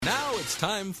Now it's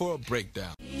time for a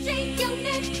breakdown. Shake your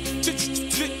neck.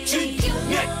 Shake your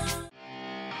neck.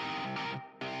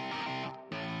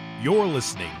 You're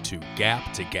listening to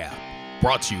Gap to Gap,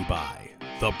 brought to you by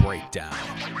The Breakdown.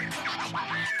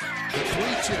 The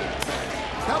 3-2.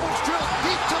 That one's drilled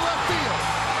deep to left field.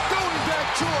 Going back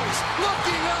choice.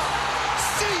 Looking up.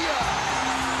 See ya.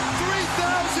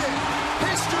 3,000.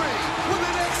 History with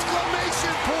an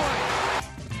exclamation point.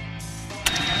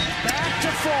 Back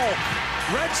to Folk.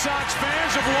 Red Sox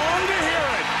fans have longed to hear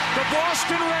it. The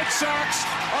Boston Red Sox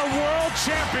are world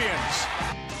champions.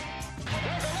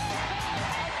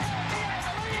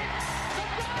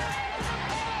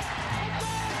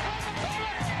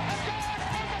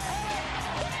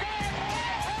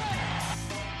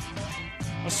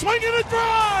 A swing and a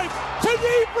drive to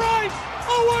deep right,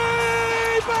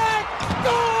 away back,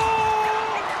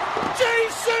 goal!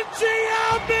 Jason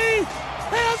Giambi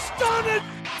has done it!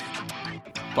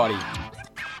 Buddy,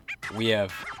 we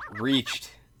have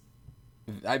reached,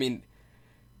 this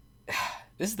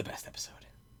is the best episode.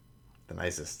 The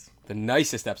nicest. The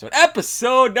nicest episode.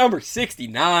 Episode number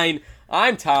 69.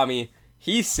 I'm Tommy.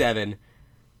 He's 7.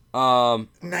 Nice.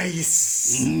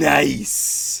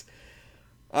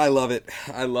 I love it.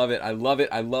 I love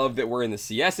that we're in the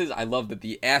CSs. I love that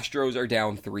the Astros are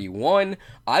down 3-1.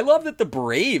 I love that the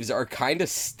Braves are kind of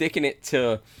sticking it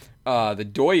to the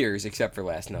Doyers, except for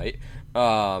last night.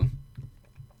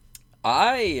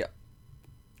 I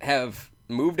have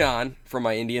moved on from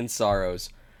my Indian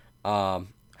sorrows. How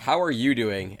are you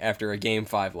doing after a Game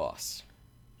 5 loss?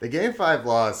 The Game 5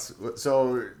 loss,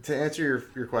 so to answer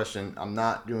your question, I'm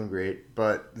not doing great,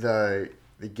 but the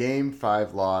Game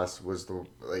 5 loss was the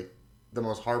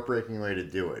most heartbreaking way to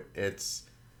do it. It's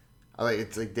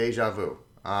like deja vu.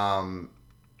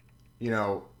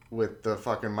 With the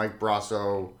fucking Mike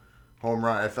Brasso home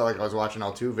run, I felt like I was watching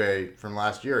Altuve from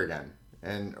last year again.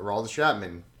 And Aroldis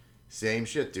Chapman, same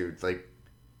shit, dude. Like,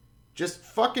 just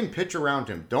fucking pitch around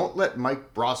him. Don't let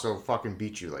Mike Brasso fucking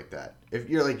beat you like that. If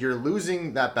you're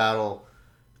losing that battle,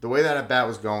 the way that bat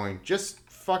was going, just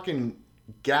fucking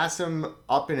gas him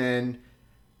up and in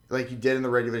like you did in the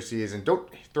regular season. Don't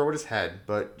throw at his head,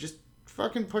 but just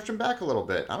fucking push him back a little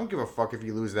bit. I don't give a fuck if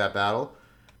you lose that battle,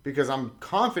 because I'm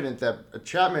confident that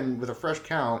Chapman, with a fresh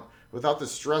count, without the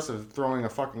stress of throwing a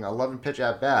fucking 11-pitch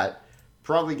at-bat,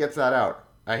 probably gets that out.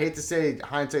 I hate to say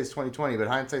hindsight's 2020, but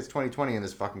hindsight's 2020 in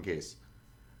this fucking case.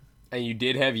 And you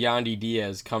did have Yandy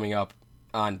Diaz coming up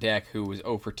on deck, who was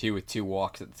 0 for 2 with 2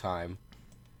 walks at the time.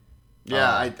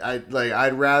 Yeah,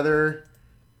 I'd rather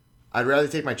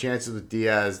take my chances with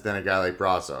Diaz than a guy like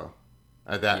Brasso.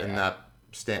 In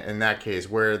that case,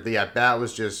 where the at bat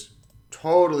was just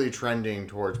totally trending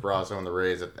towards Brasso and the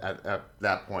Rays at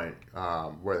that point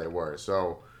where they were.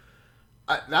 So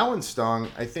that one stung.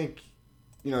 I think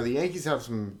the Yankees have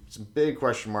some big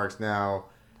question marks now.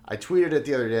 I tweeted it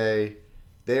the other day.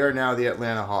 They are now the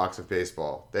Atlanta Hawks of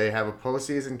baseball. They have a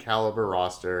postseason caliber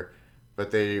roster,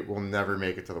 but they will never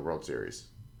make it to the World Series.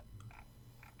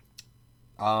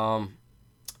 I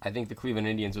think the Cleveland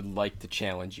Indians would like to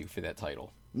challenge you for that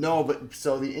title. No, but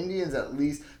so the Indians at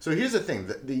least. So here's the thing: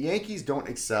 the Yankees don't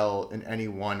excel in any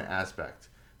one aspect.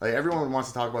 Like, everyone wants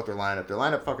to talk about their lineup. Their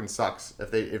lineup fucking sucks.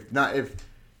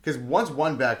 Because once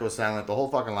one bat goes silent, the whole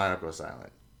fucking lineup goes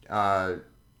silent.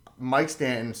 Mike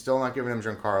Stanton, still not giving him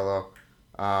Giancarlo.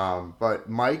 But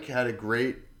Mike had a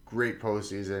great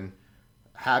postseason.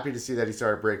 Happy to see that he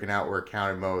started breaking out where it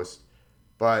counted most.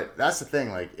 But that's the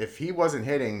thing. Like, if he wasn't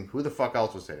hitting, who the fuck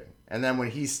else was hitting? And then when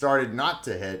he started not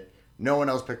to hit, no one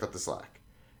else picked up the slack.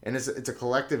 And it's a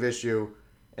collective issue,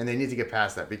 and they need to get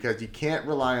past that, because you can't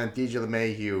rely on DJ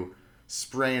LeMahieu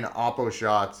spraying oppo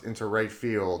shots into right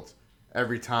field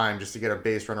every time just to get a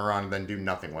base runner on and then do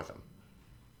nothing with him.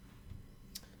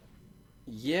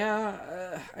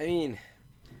 Yeah, I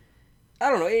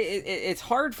don't know. It's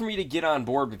hard for me to get on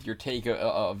board with your take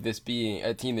of this being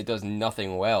a team that does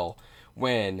nothing well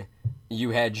when you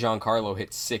had Giancarlo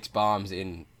hit 6 bombs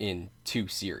in 2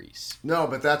 series. No,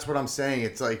 but that's what I'm saying.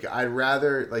 It's like, I'd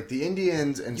rather, like, the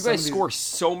Indians and you guys score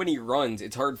so many runs.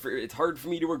 It's hard for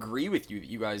me to agree with you that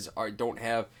you guys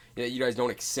don't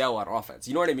excel on offense.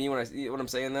 You know what I mean when I'm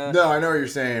saying that? No, I know what you're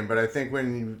saying, but I think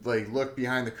when you look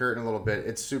behind the curtain a little bit,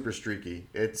 it's super streaky.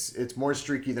 It's more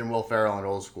streaky than Will Ferrell in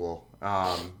Old School,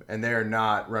 and they are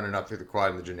not running up through the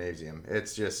quad in the gymnasium.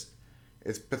 It's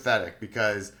pathetic,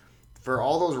 because for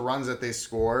all those runs that they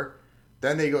score,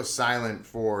 then they go silent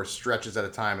for stretches at a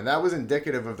time. And that was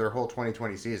indicative of their whole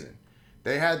 2020 season.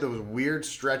 They had those weird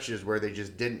stretches where they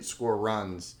just didn't score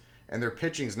runs, and their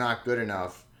pitching's not good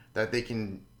enough that they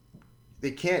can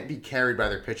they can't be carried by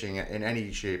their pitching in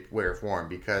any shape, way, or form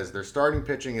because their starting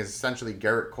pitching is essentially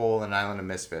Garrett Cole and Island of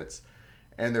Misfits,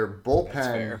 and their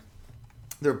bullpen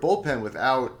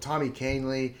without Tommy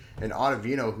Kahnle and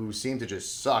Ottavino, who seem to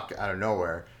just suck out of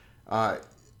nowhere.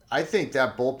 I think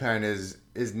that bullpen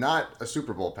is not a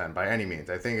super bullpen by any means.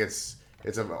 I think it's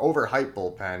an overhyped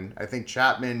bullpen. I think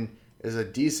Chapman is a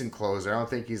decent closer. I don't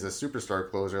think he's a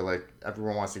superstar closer like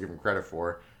everyone wants to give him credit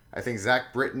for. I think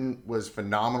Zach Britton was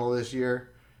phenomenal this year.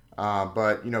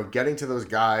 But, getting to those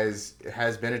guys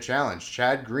has been a challenge.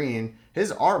 Chad Green,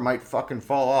 his arm might fucking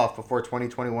fall off before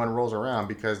 2021 rolls around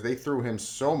because they threw him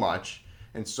so much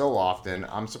and so often.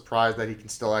 I'm surprised that he can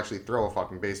still actually throw a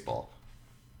fucking baseball.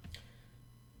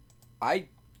 I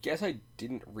guess I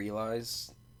didn't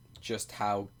realize just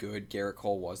how good Garrett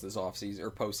Cole was this offseason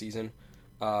or postseason.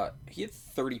 He had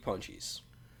 30 punchies.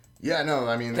 Yeah, no,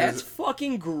 I mean... That's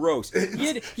fucking gross.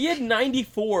 He had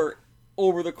 94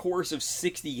 over the course of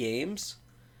 60 games,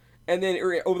 and then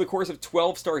over the course of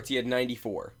 12 starts, he had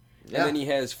 94. Yeah. And then he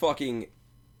has fucking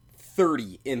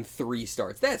 30 in 3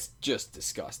 starts. That's just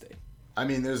disgusting. I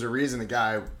mean, there's a reason the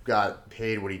guy got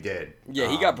paid what he did. Yeah,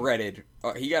 he got breaded.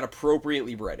 He got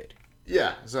appropriately breaded.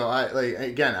 Yeah, so I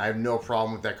have no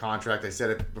problem with that contract. I said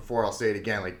it before, I'll say it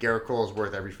again. Garrett Cole is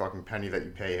worth every fucking penny that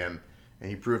you pay him, and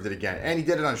he proved it again. And he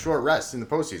did it on short rest in the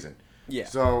postseason. Yeah.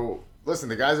 So, listen,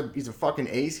 the he's a fucking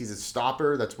ace. He's a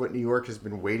stopper. That's what New York has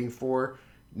been waiting for.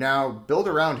 Now, build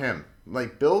around him.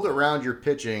 Build around your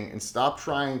pitching and stop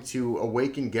trying to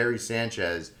awaken Gary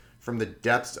Sanchez from the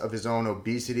depths of his own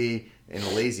obesity and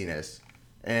laziness.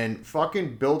 And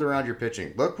fucking build around your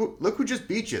pitching. Look who just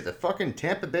beat you. The fucking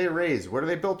Tampa Bay Rays. What are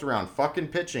they built around? Fucking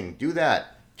pitching. Do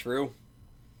that. True.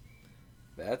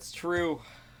 That's true.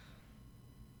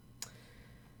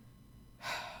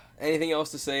 Anything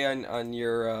else to say on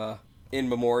your in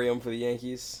memoriam for the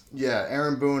Yankees? Yeah,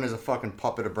 Aaron Boone is a fucking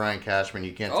puppet of Brian Cashman.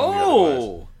 You can't tell me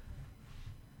otherwise.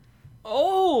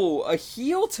 Oh, a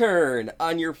heel turn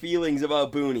on your feelings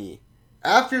about Booney.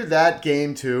 After that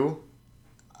game, too,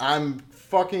 I'm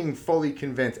fucking fully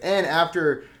convinced. And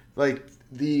after,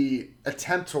 the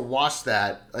attempt to watch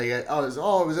that, it was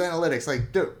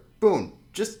analytics. Dude, Boone,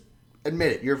 just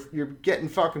admit it. You're getting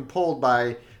fucking pulled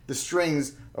by the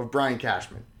strings of Brian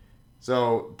Cashman.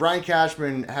 So, Brian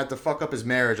Cashman had to fuck up his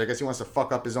marriage. I guess he wants to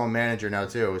fuck up his own manager now,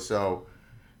 too. So,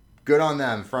 good on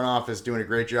them. Front office doing a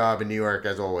great job in New York,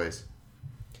 as always.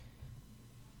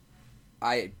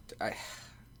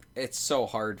 It's so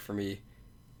hard for me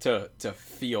to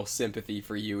feel sympathy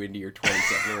for you into your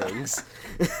 27 rings.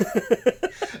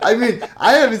 I mean,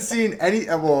 I haven't seen any...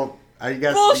 Well, I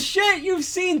guess... Bullshit! You've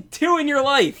seen 2 in your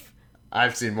life!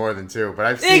 I've seen more than 2, but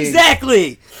I've seen...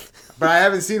 Exactly! But I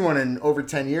haven't seen one in over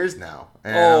 10 years now.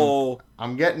 And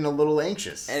I'm getting a little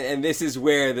anxious. And this is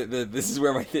where this is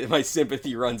where my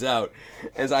sympathy runs out,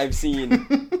 as I've seen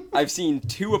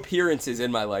 2 appearances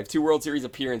in my life, 2 World Series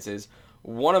appearances.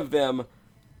 One of them,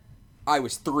 I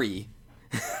was 3.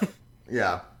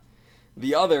 Yeah.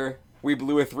 The other, we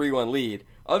blew a 3-1 lead.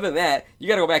 Other than that, you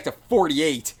got to go back to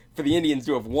 48 for the Indians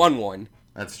to have won one.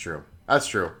 That's true. I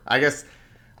guess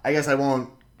I won't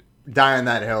die on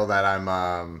that hill that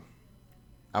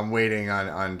I'm waiting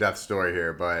on death's story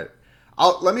here, but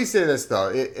let me say this though: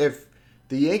 if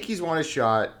the Yankees want a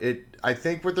shot, I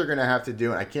think what they're gonna have to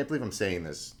do, and I can't believe I'm saying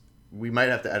this, we might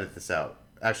have to edit this out.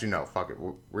 Actually, no, fuck it,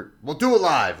 we'll do it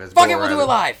live. We'll do it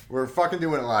live. We're fucking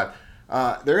doing it live.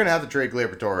 They're gonna have to trade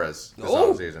Gleyber Torres this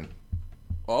offseason.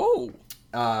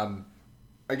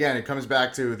 Again, it comes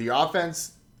back to the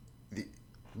offense.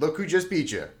 Look who just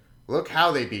beat you. Look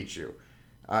how they beat you.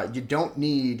 You don't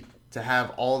need to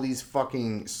have all these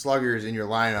fucking sluggers in your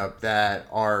lineup that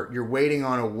you're waiting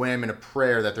on a whim and a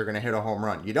prayer that they're going to hit a home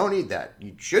run. You don't need that.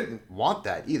 You shouldn't want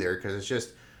that either because it's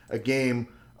just a game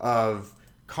of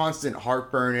constant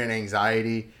heartburn and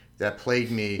anxiety that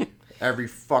plagued me every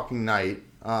fucking night.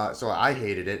 So I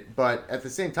hated it. But at the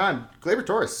same time, Gleyber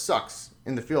Torres sucks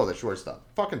in the field at shortstop.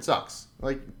 Fucking sucks.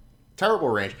 Terrible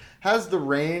range. Has the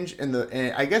range and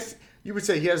I guess you would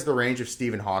say he has the range of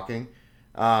Stephen Hawking.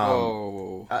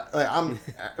 I'm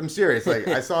serious.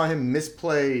 I saw him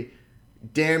misplay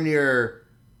damn near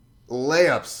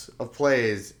layups of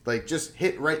plays. Just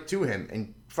hit right to him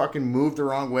and fucking moved the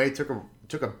wrong way. Took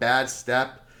a bad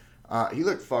step. He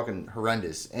looked fucking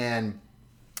horrendous. And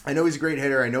I know he's a great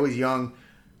hitter. I know he's young.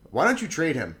 Why don't you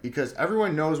trade him? Because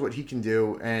everyone knows what he can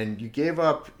do. And you gave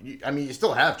up. You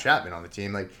still have Chapman on the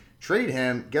team. Trade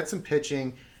him. Get some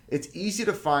pitching. It's easy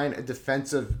to find a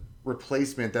defensive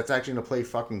replacement that's actually going to play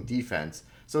fucking defense.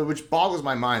 So, which boggles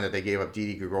my mind that they gave up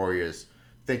Didi Gregorius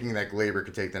thinking that Gleyber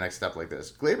could take the next step like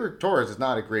this. Gleyber Torres is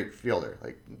not a great fielder.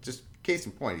 Just case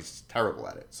in point, he's terrible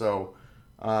at it. So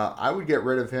I would get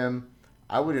rid of him.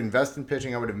 I would invest in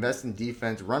pitching. I would invest in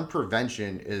defense. Run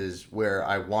prevention is where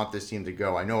I want this team to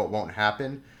go. I know it won't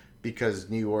happen because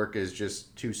New York is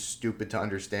just too stupid to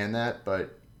understand that,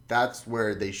 but that's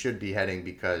where they should be heading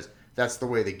because that's the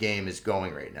way the game is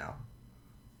going right now.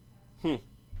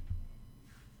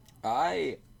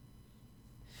 I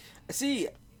see.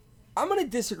 I'm going to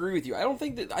disagree with you. I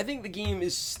think the game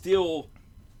is still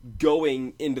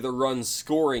going into the run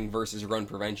scoring versus run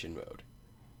prevention mode.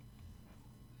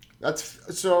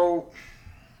 That's so.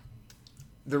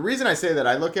 The reason I say that,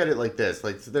 I look at it like this: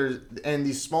 like and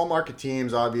these small market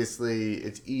teams, obviously,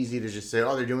 it's easy to just say,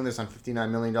 "Oh, they're doing this on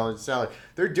 $59 million salary."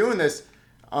 They're doing this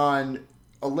on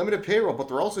a limited payroll, but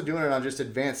they're also doing it on just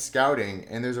advanced scouting.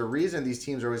 And there's a reason these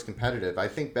teams are always competitive. I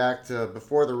think back to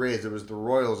before the Rays, it was the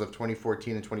Royals of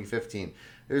 2014 and 2015.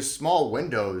 There's small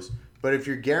windows, but if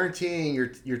you're guaranteeing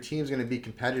your team's going to be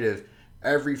competitive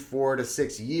every 4 to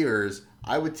 6 years,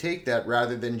 I would take that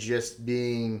rather than just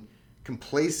being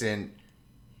complacent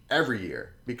every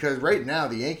year. Because right now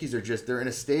the Yankees are they're in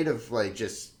a state of like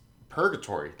just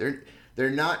purgatory. They're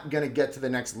not going to get to the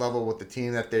next level with the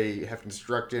team that they have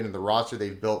constructed and the roster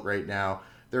they've built right now.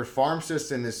 Their farm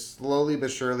system is slowly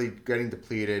but surely getting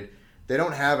depleted. They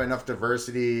don't have enough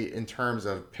diversity in terms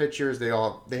of pitchers. They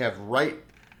have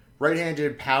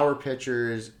right-handed power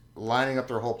pitchers lining up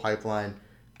their whole pipeline.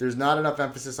 There's not enough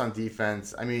emphasis on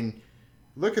defense. I mean,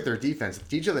 look at their defense.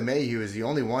 DJ LeMahieu is the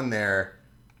only one there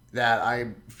that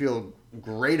I feel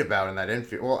great about in that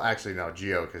infield. Well, actually, no,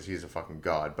 Gio, because he's a fucking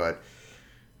god. But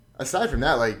aside from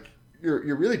that, like,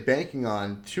 you're really banking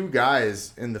on two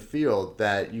guys in the field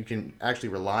that you can actually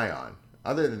rely on.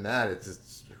 Other than that,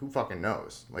 it's who fucking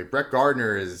knows? Like, Brett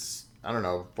Gardner is, I don't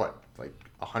know, what, like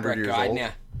 100 years old?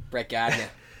 Brett Gardner.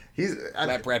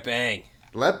 Let Brett bang.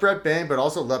 Let Brett bang, but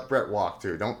also let Brett walk,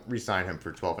 too. Don't re-sign him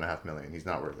for $12.5 million. He's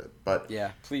not worth it. But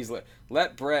yeah, please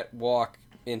let Brett walk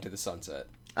into the sunset.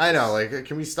 I know, like,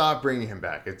 can we stop bringing him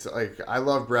back? It's like, I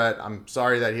love Brett. I'm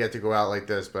sorry that he had to go out like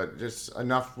this, but just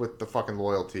enough with the fucking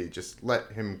loyalty. Just let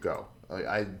him go.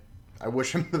 Like, I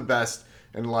wish him the best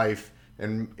in life,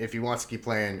 and if he wants to keep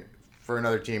playing for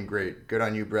another team, great. Good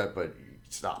on you, Brett, but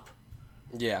stop.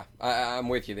 Yeah, I'm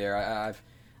with you there.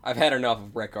 I've had enough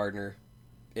of Brett Gardner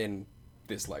in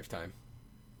this lifetime.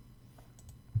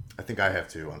 I think I have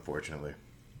too, unfortunately.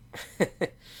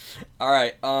 All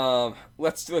right,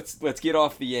 let's get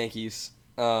off the Yankees.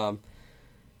 ALCS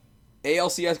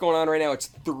going on right now. It's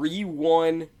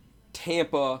 3-1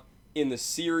 Tampa in the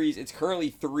series. It's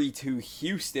currently 3-2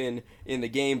 Houston in the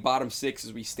game. Bottom 6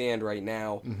 as we stand right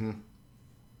now. Mm-hmm.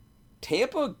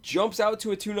 Tampa jumps out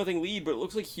to a 2-0 lead, but it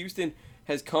looks like Houston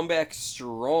has come back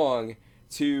strong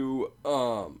to,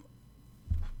 on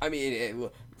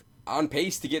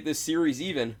pace to get this series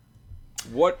even.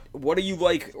 What do you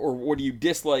like or what do you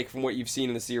dislike from what you've seen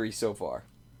in the series so far?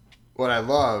 What I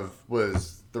love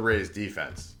was the Rays'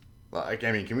 defense. Like,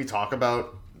 I mean, can we talk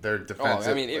about their defense?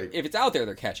 If it's out there,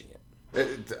 they're catching it.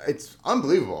 It's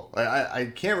unbelievable.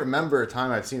 I can't remember a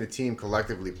time I've seen a team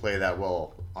collectively play that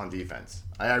well on defense.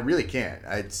 I really can't.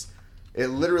 It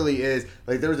literally is.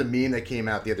 Like, there was a meme that came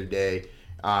out the other day,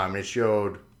 and it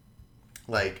showed,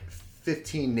 like,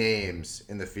 15 names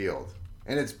in the field.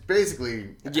 And it's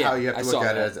basically how you have to look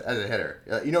at it as a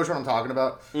hitter. You know what I'm talking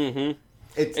about? Mm-hmm.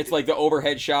 It's like the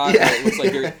overhead shot. Yeah. It looks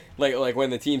like you're like when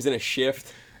the team's in a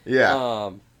shift. Yeah.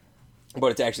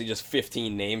 But it's actually just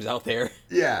 15 names out there.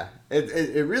 Yeah.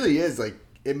 It really is. Like,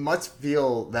 it must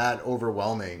feel that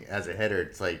overwhelming as a hitter.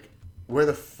 It's like, where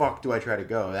the fuck do I try to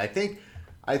go? And I think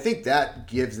that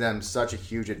gives them such a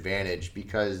huge advantage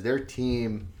because their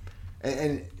team,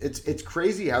 and it's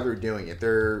crazy how they're doing it.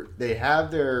 They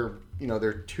have their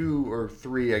two or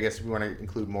three, I guess if we want to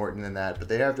include Morton in that, but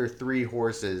they have their three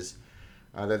horses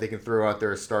that they can throw out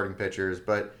there as starting pitchers,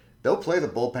 but they'll play the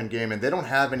bullpen game, and they don't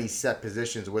have any set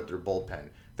positions with their bullpen.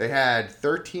 They had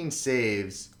 13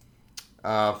 saves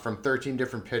from 13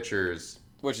 different pitchers.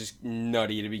 Which is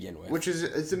nutty to begin with.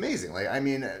 It's amazing. Like, I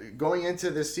mean, going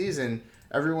into this season,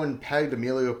 everyone pegged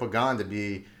Emilio Pagan to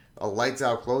be a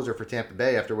lights-out closer for Tampa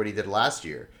Bay after what he did last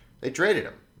year. They traded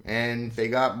him. And they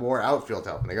got more outfield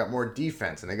help, and they got more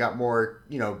defense, and they got more,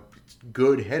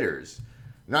 good hitters.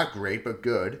 Not great, but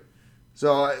good.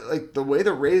 So, like, the way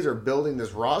the Rays are building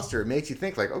this roster, it makes you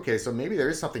think, like, okay, so maybe there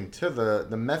is something to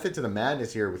the method to the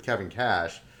madness here with Kevin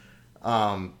Cash.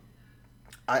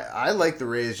 I like the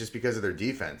Rays just because of their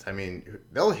defense. I mean,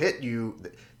 they'll hit you.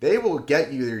 They will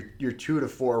get you your 2 to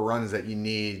 4 runs that you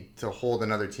need to hold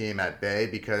another team at bay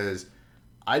because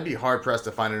I'd be hard-pressed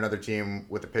to find another team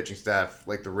with a pitching staff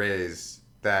like the Rays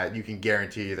that you can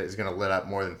guarantee that is going to let up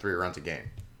more than 3 runs a game.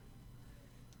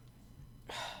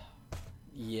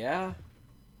 Yeah.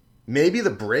 Maybe the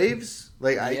Braves?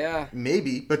 Yeah.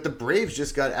 Maybe, but the Braves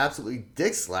just got absolutely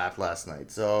dick slapped last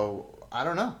night, so I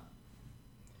don't know.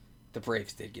 The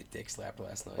Braves did get dick slapped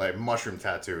last night. Like, mushroom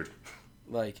tattooed.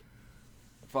 Like,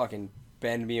 fucking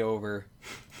bend me over,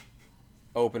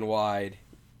 open wide.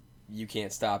 You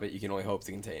can't stop it. You can only hope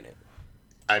to contain it.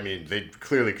 I mean, they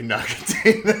clearly could not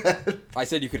contain that. I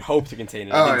said you could hope to contain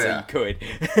it. I didn't say you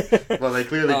could. Well, they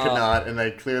clearly could not, and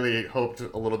they clearly hoped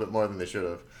a little bit more than they should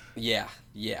have. Yeah.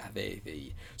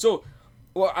 They. So,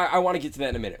 well, I want to get to that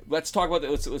in a minute. Let's talk about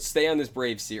that. Let's stay on this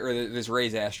Braves series or this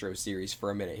Rays Astros series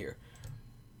for a minute here.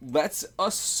 Let's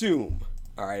assume.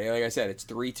 All right, like I said, it's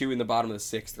 3-2 in the bottom of the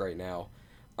sixth right now.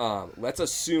 Let's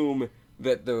assume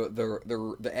that the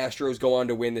Astros go on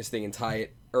to win this thing and tie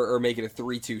it or make it a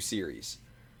 3-2 series.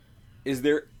 Is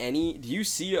there any? Do you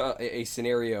see a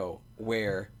scenario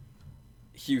where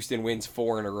Houston wins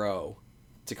 4 in a row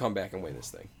to come back and win this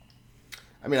thing?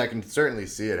 I mean, I can certainly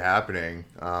see it happening.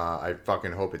 I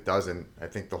fucking hope it doesn't. I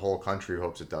think the whole country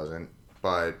hopes it doesn't.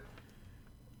 But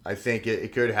I think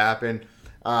it could happen.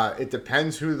 It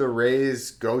depends who the Rays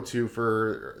go to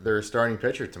for their starting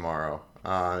pitcher tomorrow.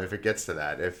 If it gets to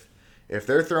that, if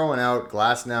they're throwing out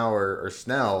Glasnow or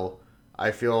Snell, I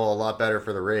feel a lot better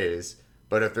for the Rays.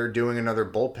 But if they're doing another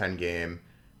bullpen game,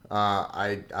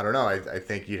 I don't know. I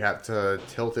think you'd have to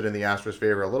tilt it in the Astros'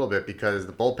 favor a little bit because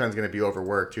the bullpen's going to be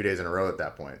overworked 2 days in a row at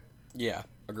that point. Yeah,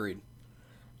 agreed.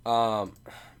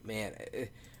 Man,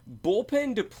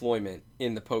 bullpen deployment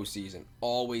in the postseason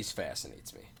always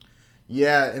fascinates me.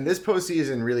 Yeah, and this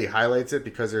postseason really highlights it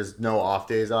because there's no off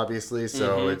days, obviously.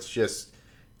 So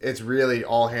it's really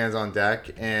all hands on deck,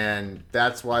 and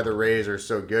that's why the Rays are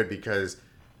so good because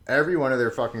every one of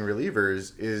their fucking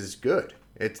relievers is good.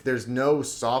 There's no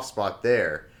soft spot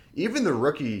there. Even the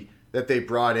rookie that they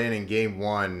brought in Game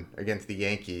 1 against the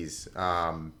Yankees,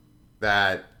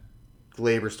 that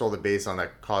Glaber stole the base on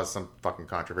that caused some fucking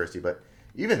controversy. But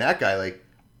even that guy, like,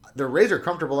 the Rays are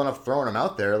comfortable enough throwing him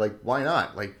out there. Like, why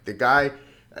not? Like, the guy,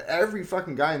 every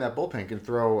fucking guy in that bullpen can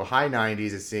throw high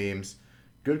 90s, it seems.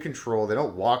 Good control. They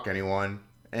don't walk anyone.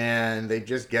 And they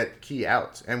just get key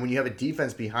outs. And when you have a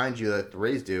defense behind you that the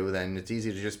Rays do, then it's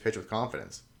easy to just pitch with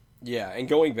confidence. Yeah, and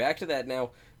going back to that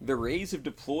now, the Rays have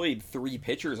deployed 3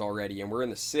 pitchers already, and we're in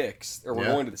the 6th, or we're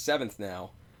going to the 7th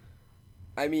now.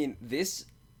 I mean, this,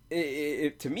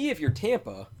 to me, if you're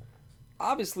Tampa,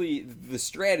 obviously the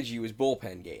strategy was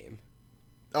bullpen game.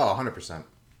 Oh, 100%.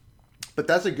 But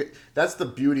that's the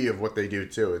beauty of what they do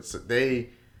too. It's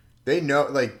they know,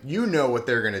 like, you know what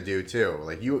they're gonna do too.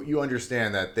 Like, you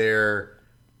understand that they're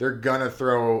gonna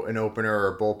throw an opener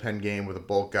or a bullpen game with a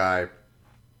bulk guy.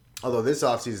 Although this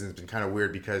offseason has been kind of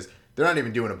weird because they're not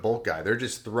even doing a bulk guy. They're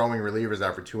just throwing relievers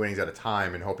out for 2 innings at a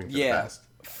time and hoping for the best.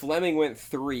 Fleming went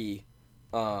 3,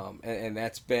 and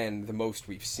that's been the most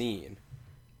we've seen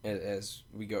as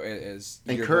we go. As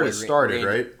and Curtis started,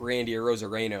 right? Randy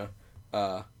Arozarena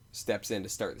steps in to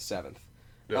start the 7th.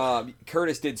 Yeah.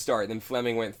 Curtis did start, then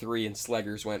Fleming went 3, and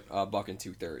Sleggers went buck and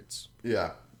 2/3.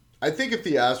 Yeah. I think if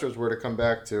the Astros were to come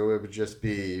back too, it would just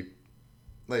be,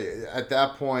 like, at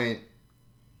that point,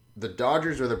 the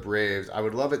Dodgers or the Braves, I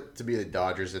would love it to be the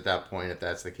Dodgers at that point if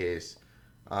that's the case.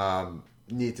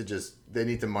 They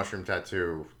need to mushroom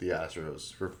tattoo the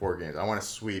Astros for 4 games. I want to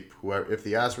sweep whoever. If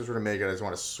the Astros were to make it, I just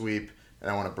want to sweep, and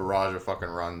I want a barrage of fucking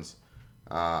runs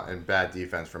and bad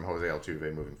defense from Jose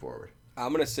Altuve moving forward.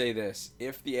 I'm going to say this.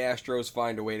 If the Astros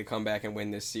find a way to come back and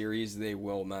win this series, they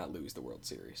will not lose the World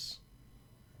Series.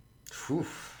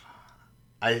 Oof.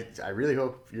 I really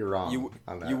hope you're wrong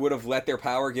on that. You would have let their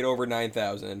power get over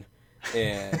 9,000,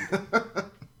 and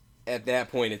at that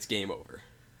point, it's game over.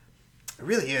 It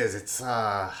really is. It's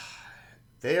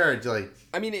they are like.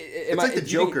 I mean, it's like the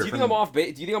Joker. Do you think I'm off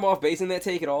base? Do you think I'm off base in that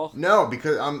take at all? No,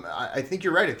 because I think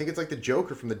you're right. I think it's like the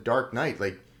Joker from The Dark Knight.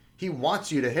 Like, he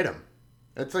wants you to hit him.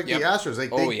 It's like the Astros.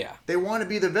 Like, they want to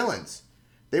be the villains.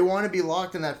 They want to be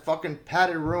locked in that fucking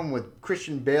padded room with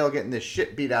Christian Bale getting the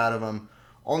shit beat out of him,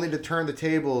 only to turn the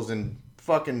tables and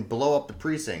fucking blow up the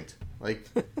precinct. Like,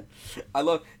 I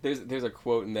love. There's a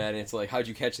quote in that, and it's like, "How'd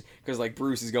you catch it?" Because, like,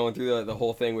 Bruce is going through the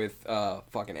whole thing with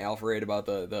fucking Alfred about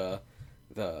the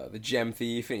gem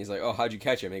thief, and he's like, "Oh, how'd you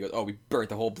catch him?" And he goes, "Oh, we burnt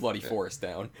the whole bloody forest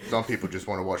down." Some people just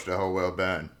want to watch the whole world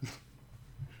burn.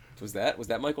 Was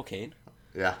that Michael Caine?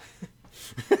 Yeah.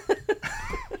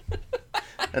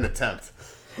 An attempt.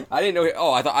 I didn't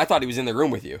know. I thought he was in the room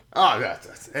with you. Oh, yeah.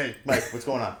 Hey, Mike, what's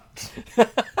going on?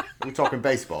 We're talking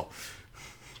baseball.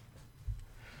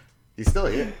 He's still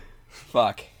here.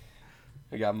 Fuck.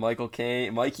 We got Mikey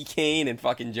Caine, and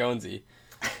fucking Jonesy.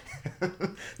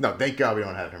 No, thank God we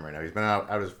don't have him right now. He's been out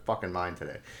of his fucking mind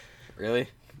today. Really?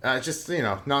 Just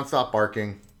nonstop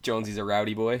barking. Jonesy's a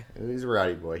rowdy boy. He's a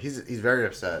rowdy boy. He's very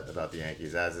upset about the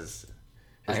Yankees, as is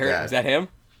his I heard. dad. Is that him?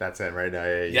 That's him right now.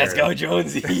 Yeah, Let's go,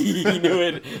 Jonesy. He knew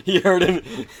it. He heard him.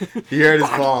 He heard his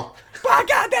ball. By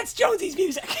God, that's Jonesy's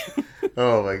music.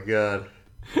 Oh my God.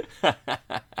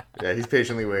 Yeah, he's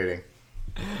patiently waiting.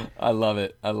 I love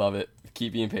it.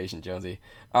 Keep being patient, Jonesy.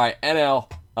 All right,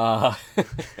 NL.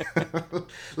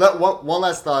 One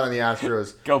last thought on the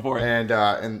Astros. Go for it.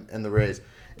 And the Rays.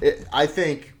 I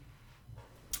think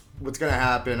what's going to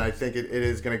happen, I think it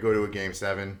is going to go to a Game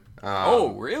 7.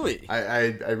 Oh, really?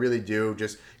 I really do,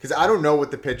 just because I don't know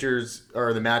what the pitchers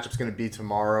or the matchup's going to be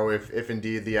tomorrow if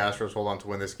indeed the Astros hold on to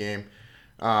win this game.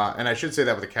 And I should say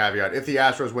that with a caveat. If the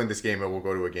Astros win this game, it will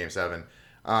go to a Game 7.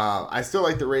 I still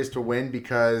like the Rays to win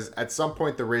because at some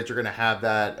point the Rays are going to have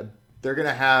that. They're going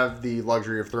to have the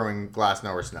luxury of throwing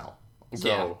Glasnow or Snell. So,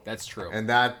 yeah, that's true. And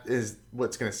that is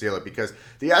what's going to seal it because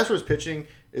the Astros pitching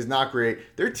is not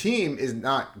great. Their team is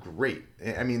not great.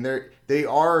 I mean, they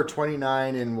are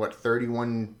 29 and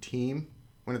 31 team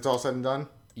when it's all said and done.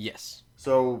 Yes.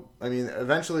 So, I mean,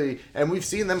 eventually, and we've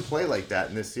seen them play like that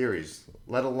in this series,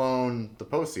 let alone the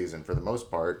postseason for the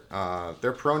most part.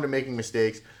 They're prone to making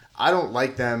mistakes. I don't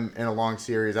like them in a long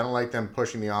series. I don't like them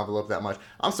pushing the envelope that much.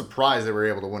 I'm surprised they were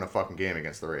able to win a fucking game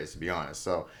against the Rays, to be honest.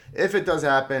 So, if it does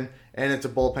happen and it's a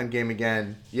bullpen game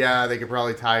again, yeah, they could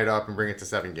probably tie it up and bring it to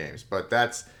 7 games. But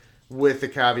that's with the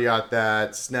caveat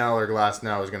that Snell or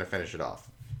Glasnow is going to finish it off.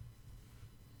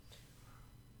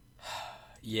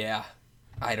 Yeah.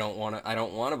 I don't want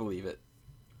to believe it.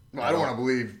 Well, I don't want to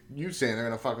believe you saying they're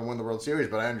going to fucking win the World Series,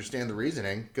 but I understand the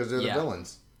reasoning because they're the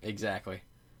villains. Exactly.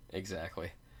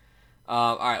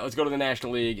 All right, let's go to the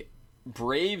National League.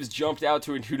 Braves jumped out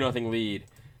to a 2-0 lead,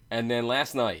 and then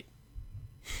last night,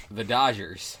 the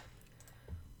Dodgers.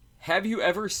 Have you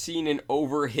ever seen an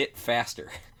over hit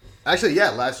faster? Actually,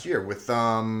 yeah, last year with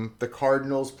the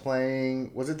Cardinals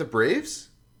playing, was it the Braves?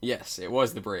 Yes, it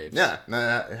was the Braves. Yeah,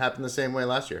 it happened the same way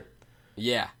last year.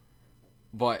 Yeah,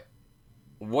 but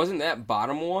wasn't that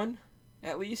bottom one,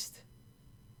 at least?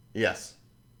 Yes.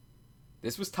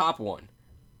 This was top one.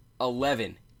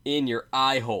 11 in your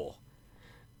eye hole.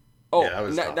 Oh,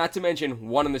 yeah, not to mention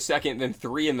 1 in the second, then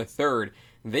 3 in the third.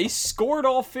 They scored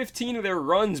all 15 of their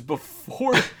runs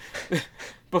before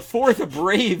the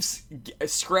Braves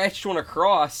scratched one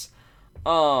across.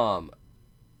 I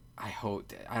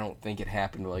don't think it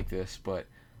happened like this, but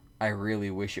I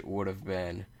really wish it would have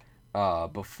been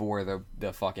before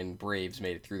the fucking Braves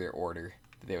made it through their order.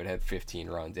 They would have 15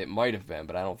 runs. It might have been,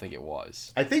 but I don't think it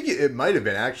was. I think it might have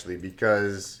been actually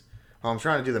because I'm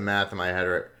trying to do the math in my head.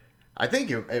 Right, I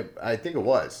think it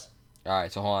was. All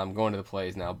right, so hold on. I'm going to the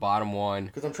plays now. Bottom one.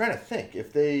 Because I'm trying to think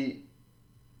if they.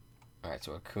 All right,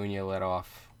 so Acuna led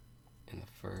off in the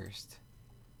first.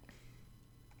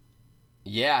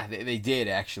 Yeah, they did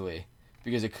actually,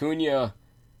 because Acuna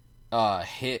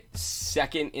hit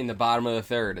second in the bottom of the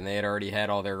third, and they had already had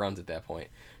all their runs at that point.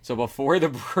 So before the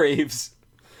Braves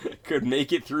could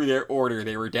make it through their order,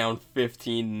 they were down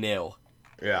 15-0.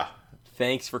 Yeah.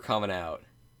 Thanks for coming out.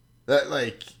 That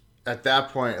at that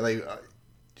point,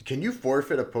 can you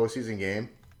forfeit a postseason game?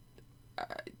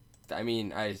 I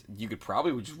mean, you could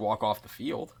probably just walk off the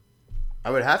field. I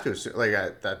would have to,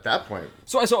 at that point.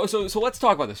 So let's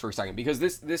talk about this for a second, because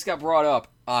this got brought up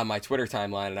on my Twitter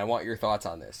timeline, and I want your thoughts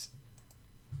on this.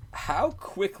 How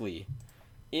quickly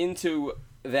into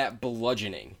that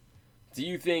bludgeoning do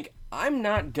you think I'm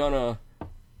not gonna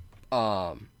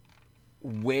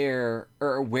wear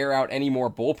out any more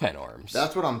bullpen arms?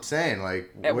 That's what I'm saying.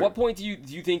 At what point do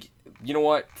you think, you know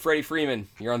what, Freddie Freeman,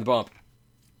 you're on the bump?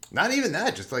 Not even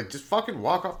that. Just fucking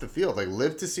walk off the field.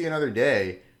 Live to see another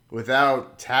day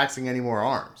without taxing any more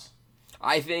arms.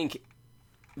 I think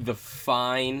the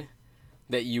fine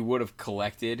that you would have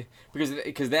collected,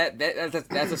 because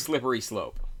that's a slippery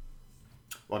slope.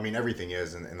 Well, I mean, everything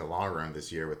is in the long run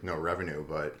this year with no revenue,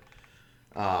 but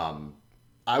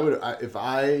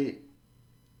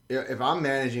if I'm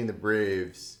managing the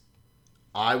Braves,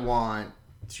 I want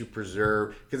to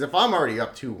preserve, because if I'm already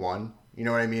up 2-1, you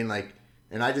know what I mean?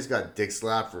 And I just got dick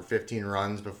slapped for 15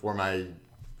 runs before my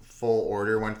full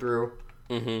order went through.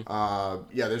 Mm-hmm.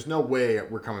 There's no way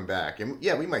we're coming back. And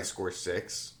yeah, we might score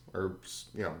 6 or,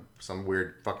 some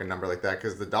weird fucking number like that,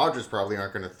 because the Dodgers probably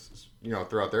aren't going to,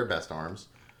 throw out their best arms.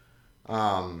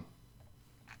 I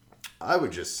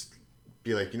would just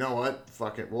be like, you know what?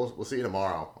 Fuck it. We'll see you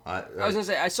tomorrow. I was gonna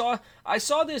say, I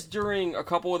saw this during a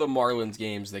couple of the Marlins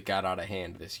games that got out of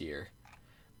hand this year.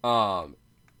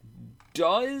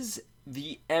 Does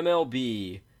the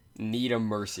MLB need a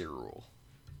mercy rule?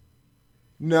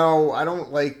 No, I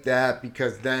don't like that,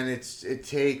 because then it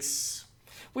takes.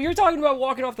 Well, you're talking about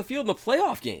walking off the field in the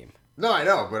playoff game. No, I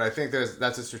know, but I think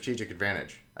that's a strategic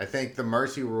advantage. I think the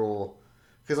mercy rule,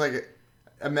 because like,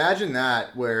 imagine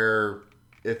that where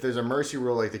if there's a mercy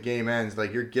rule, like the game ends,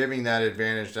 like you're giving that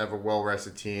advantage to have a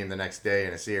well-rested team the next day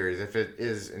in a series. If it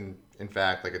is in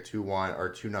fact like a 2-1 or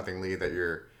 2-0 lead that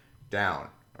you're down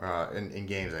in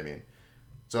games, I mean.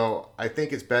 So I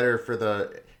think it's better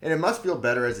and it must feel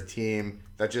better as a team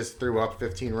that just threw up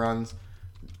 15 runs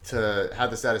to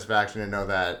have the satisfaction to know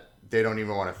that they don't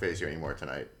even want to face you anymore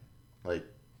tonight.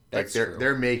 That's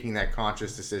they're making that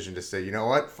conscious decision to say, you know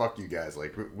what, fuck you guys,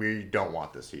 like we don't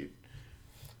want this heat.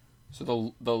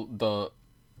 So the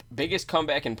biggest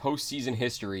comeback in postseason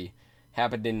history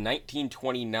happened in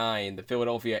 1929. The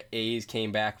Philadelphia A's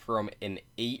came back from an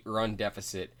 8-run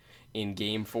deficit in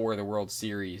Game 4 of the World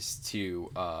Series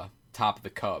to top the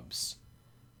Cubs.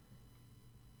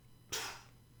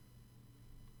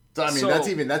 So I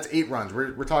mean, that's 8 runs.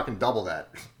 We're talking double that.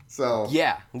 So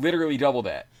yeah, literally double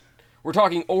that. We're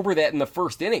talking over that in the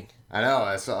first inning. I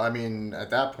know. So I mean, at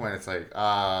that point, it's like,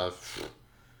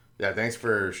 yeah, thanks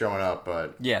for showing up,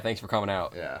 but yeah, thanks for coming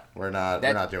out. Yeah, we're not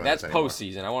doing that's this anymore.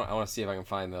 postseason. I want to see if I can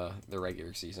find the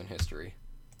regular season history.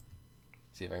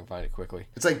 See if I can find it quickly.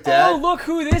 It's like Dad. Oh, look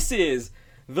who this is!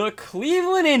 The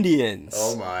Cleveland Indians.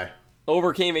 Oh my!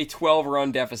 Overcame a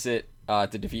 12-run deficit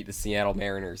to defeat the Seattle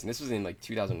Mariners, and this was in like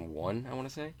 2001, I want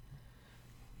to say.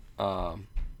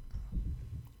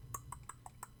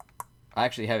 I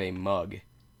actually have a mug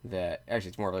that actually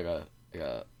it's more of like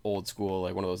a old school,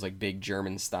 like one of those like big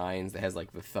German steins that has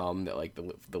like the thumb that like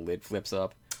the lid flips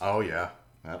up. Oh yeah.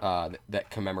 Yep. That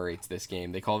commemorates this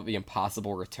game. They call it the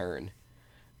Impossible Return.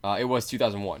 It was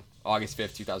 2001, August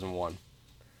 5th, 2001.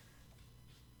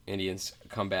 Indians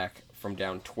come back from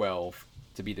down 12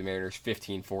 to beat the Mariners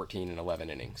 15-14 in 11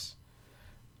 innings.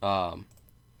 But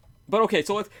okay,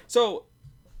 so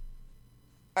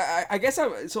I guess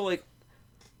I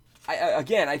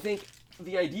think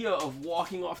the idea of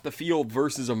walking off the field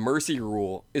versus a mercy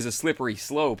rule is a slippery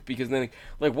slope, because then,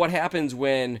 like, what happens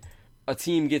when a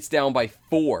team gets down by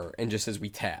 4 and just says we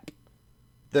tap?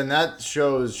 Then that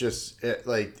shows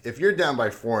like, if you're down by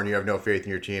 4 and you have no faith in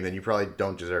your team, then you probably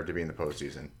don't deserve to be in the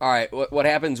postseason. All right, what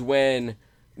happens when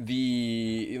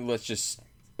let's just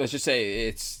say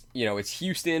it's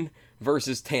Houston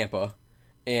versus Tampa,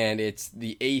 and it's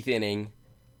the 8th inning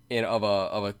of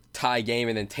a tie game,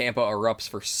 and then Tampa erupts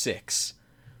for 6,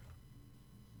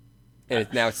 and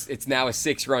it's now a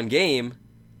 6-run game,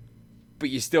 but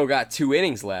you still got 2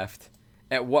 innings left.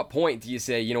 At what point do you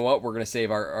say, you know what, we're going to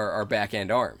save our back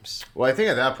end arms? Well, I think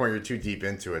at that point you're too deep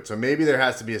into it, so maybe there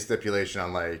has to be a stipulation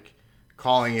on like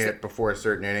calling it before a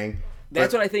certain inning.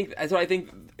 That's what I think.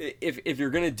 If you're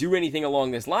going to do anything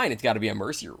along this line, it's got to be a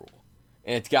mercy rule,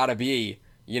 and it's got to be,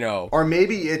 or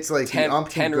maybe it's like 10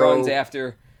 runs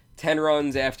after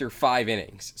 5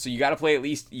 innings. So you got to play at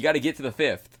least. You got to get to the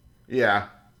 5th. Yeah.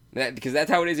 Because that's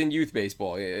how it is in youth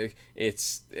baseball.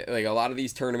 It's like a lot of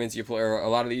these tournaments you play, or a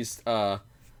lot of these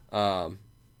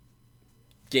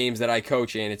games that I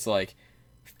coach in. It's like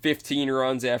 15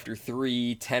 runs after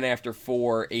 3, 10 after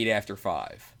 4, 8 after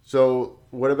 5. So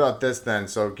what about this then?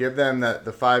 So give them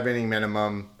the 5-inning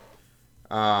minimum,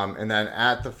 and then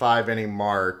at the 5-inning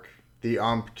mark, the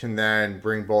ump can then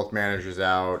bring both managers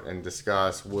out and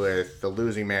discuss with the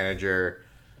losing manager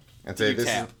and say, this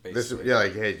is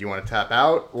like, hey, do you want to tap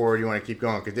out or do you want to keep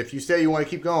going? Because if you say you want to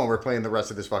keep going, we're playing the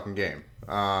rest of this fucking game.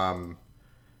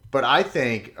 But I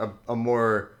think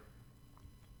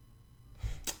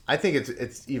I think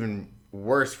it's even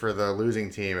worse for the losing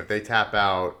team if they tap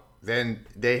out. Then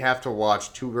they have to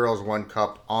watch 2 Girls, 1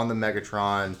 Cup on the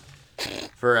Megatron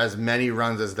for as many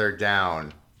runs as they're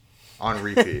down on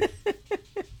repeat.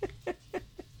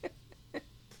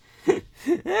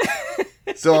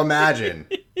 So imagine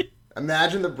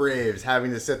the Braves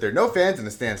having to sit there. No fans in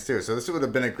the stands, too. So this would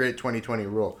have been a great 2020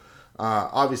 rule.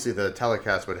 Obviously, the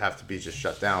telecast would have to be just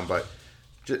shut down.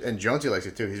 And Jonesy likes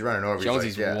it, too. He's running over.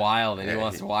 Jonesy's wild, and he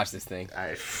wants to watch this thing.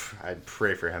 I'd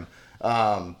pray for him.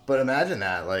 But imagine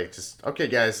that. Like, just, okay,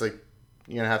 guys, like,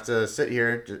 you're going to have to sit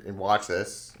here and watch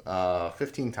this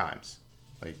 15 times.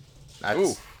 Like,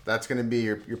 that's going to be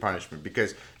your punishment.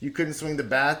 Because you couldn't swing the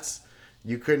bats.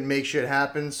 You couldn't make shit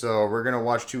happen, so we're going to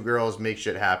watch 2 girls make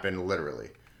shit happen, literally.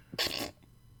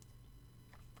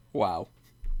 Wow.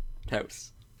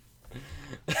 House.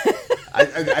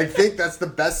 I think that's the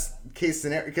best case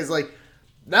scenario, because, like,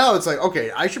 now it's like, okay,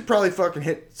 I should probably fucking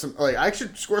hit some, like, I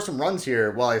should score some runs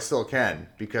here while I still can,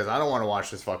 because I don't want to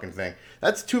watch this fucking thing.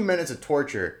 That's 2 minutes of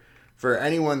torture for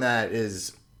anyone that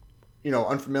is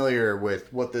unfamiliar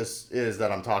with what this is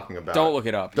that I'm talking about, Don't look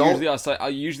it up.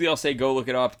 Usually I'll say go look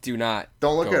it up. Do not.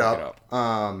 Don't look go it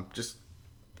up. Just,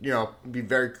 be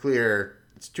very clear.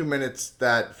 It's 2 minutes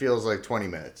that feels like 20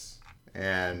 minutes.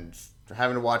 And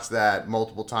having to watch that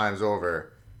multiple times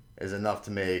over is enough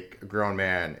to make a grown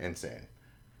man insane.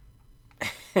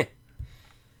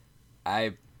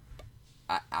 I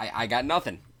got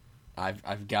nothing.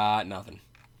 I've got nothing.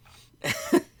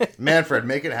 Manfred,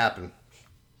 make it happen.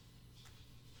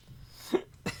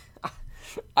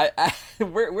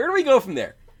 Where do we go from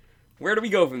there?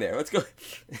 Let's go.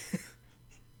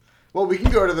 Well, we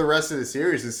can go to the rest of the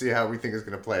series and see how we think it's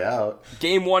going to play out.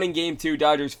 Game 1 and Game 2,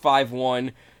 Dodgers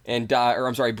 5-1 and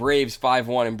Braves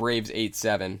 5-1 and Braves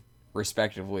 8-7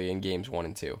 respectively in games 1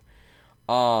 and 2.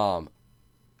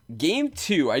 Game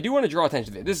 2, I do want to draw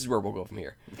attention to this. This is where we'll go from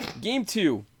here. Game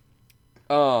 2,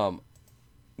 Mark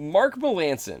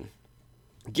Melancon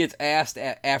gets asked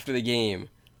after the game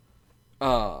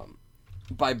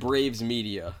by Braves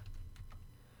media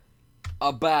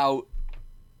about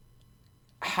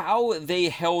how they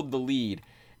held the lead,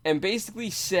 and basically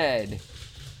said,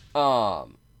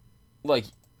 I'm gonna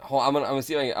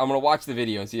see if I'm gonna watch the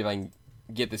video and see if I can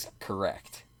get this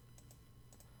correct.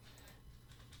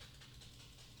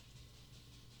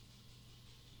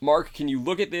 Mark, can you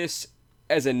look at this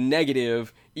as a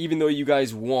negative, even though you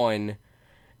guys won?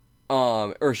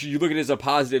 Or should you look at it as a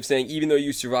positive, saying, even though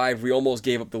you survived, we almost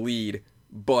gave up the lead,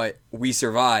 but we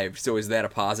survived, so is that a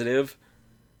positive?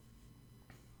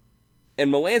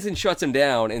 And Melancon shuts him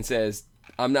down and says,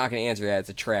 I'm not going to answer that. It's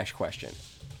a trash question.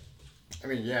 I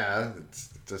mean, yeah,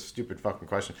 it's a stupid fucking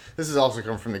question. This has also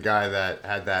come from the guy that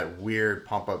had that weird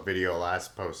pump-up video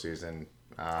last postseason.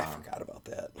 I forgot about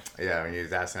that. Yeah, when he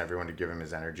was asking everyone to give him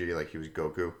his energy like he was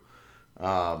Goku.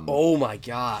 Oh my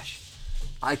gosh.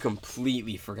 I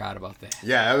completely forgot about that.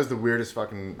 Yeah, that was the weirdest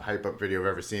fucking hype-up video I've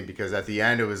ever seen, because at the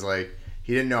end it was like,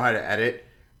 he didn't know how to edit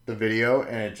the video,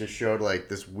 and it just showed like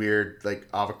this weird like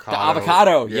avocado. The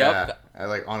avocado, yeah, yep.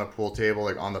 Like on a pool table,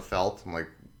 like on the felt. I'm like,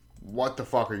 what the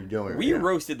fuck are you doing? We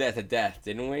roasted that to death,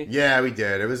 didn't we? Yeah, we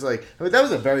did. It was like, that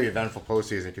was a very eventful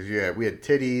postseason, because we had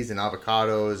titties and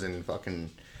avocados and fucking,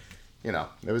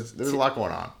 there was a lot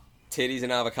going on. Titties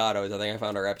and avocados. I think I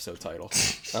found our episode title.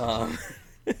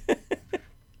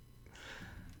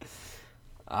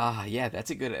 Yeah, that's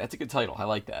a good title. I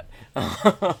like that.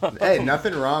 Hey,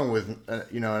 nothing wrong with a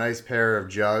nice pair of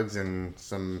jugs and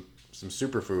some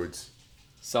superfoods.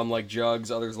 Some like jugs,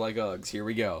 others like Uggs. Here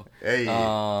we go. Hey.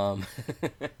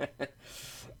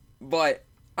 But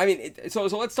I mean, so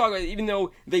let's talk about, even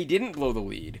though they didn't blow the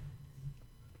lead,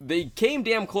 they came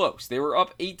damn close. They were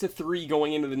up 8-3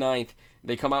 going into the ninth.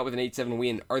 They come out with an 8-7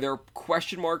 win. Are there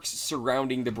question marks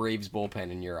surrounding the Braves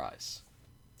bullpen in your eyes?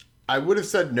 I would have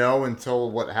said no until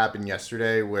what happened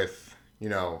yesterday with,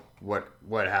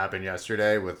 what happened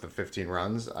yesterday with the 15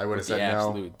 runs. I would have said no. The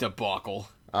absolute debacle.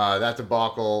 That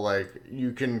debacle, like,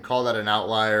 you can call that an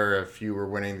outlier if you were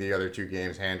winning the other two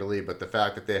games handily, but the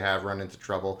fact that they have run into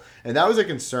trouble, and that was a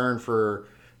concern for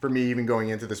me even going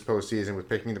into this postseason with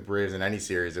picking the Braves in any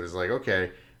series. It was like,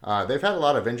 okay, they've had a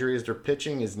lot of injuries. Their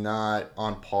pitching is not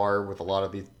on par with a lot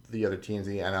of the other teams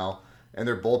in the NL. And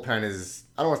their bullpen is,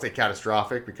 I don't want to say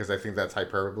catastrophic, because I think that's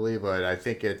hyperbole, but I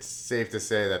think it's safe to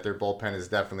say that their bullpen is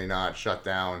definitely not shut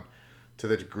down to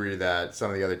the degree that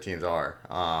some of the other teams are.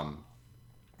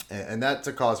 And that's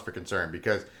a cause for concern,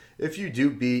 because if you do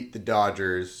beat the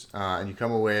Dodgers and you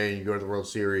come away and you go to the World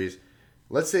Series,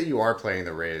 let's say you are playing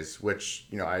the Rays, which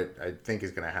I think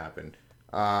is going to happen.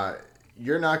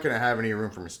 You're not going to have any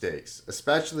room for mistakes,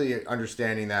 especially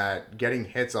understanding that getting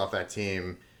hits off that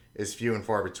team is few and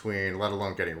far between, let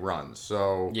alone getting runs.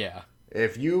 So yeah,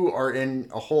 if you are in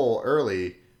a hole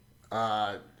early,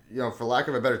 for lack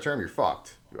of a better term, you're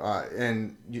fucked.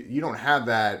 And you don't have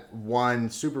that one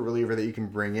super reliever that you can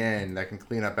bring in that can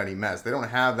clean up any mess. They don't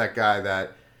have that guy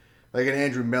that, like an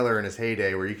Andrew Miller in his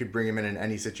heyday, where you could bring him in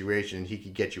any situation and he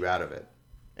could get you out of it.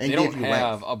 And they don't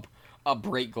have a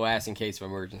break glass in case of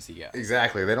emergency guy.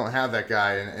 Exactly. They don't have that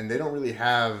guy, and they don't really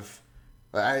have...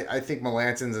 I think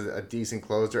Melancon's a decent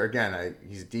closer. Again,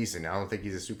 he's decent. I don't think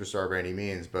he's a superstar by any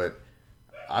means, but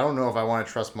I don't know if I want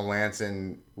to trust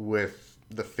Melancon with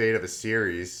the fate of a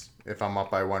series if I'm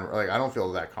up by one. Like, I don't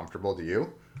feel that comfortable. Do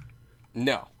you?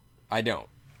 No, I don't.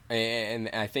 And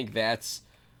I think that's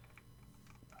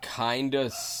kind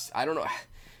of... I don't know.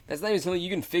 That's not even something you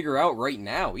can figure out right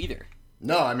now either.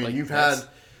 No, I mean,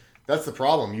 that's the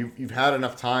problem. You've had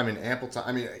enough time and ample time.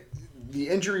 I mean... The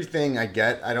injury thing, I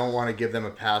get. I don't want to give them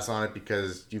a pass on it,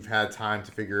 because you've had time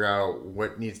to figure out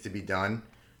what needs to be done,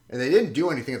 and they didn't do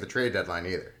anything at the trade deadline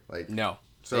either. Like, no,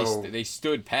 so they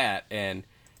stood pat, and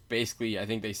basically, I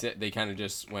think they kind of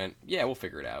just went, yeah, we'll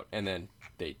figure it out, and then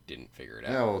they didn't figure it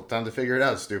out. Yeah, well, time to figure it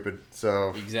out, stupid.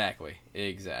 So Exactly.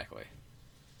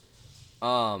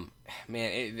 Man,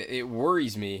 it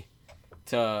worries me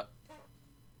to.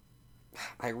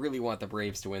 I really want the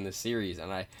Braves to win this series,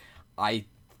 and I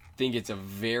think it's a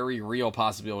very real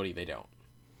possibility they don't.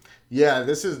 yeah,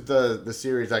 this is the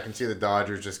series I can see the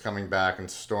Dodgers just coming back and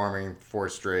storming 4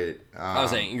 straight. I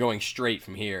was saying going straight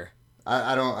from here.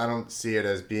 I don't see it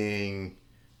as being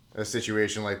a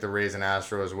situation like the Rays and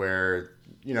Astros where,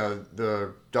 you know,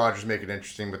 the Dodgers make it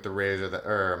interesting, but the Braves are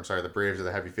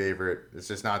the heavy favorite. It's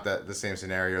just not the same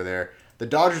scenario there. The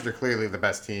Dodgers are clearly the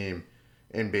best team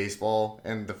in baseball,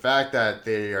 and the fact that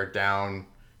they are down,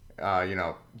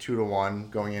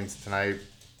 2-1 going into tonight,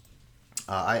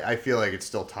 I feel like it's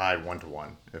still tied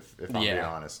 1-1. If I'm being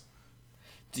honest.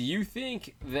 Do you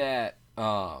think that,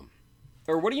 or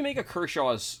what do you make of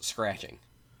Kershaw's scratching?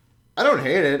 I don't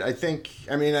hate it.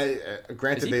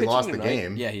 Granted they lost the tonight?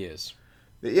 game. Yeah, he is.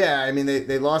 Yeah, I mean,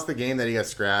 they lost the game that he got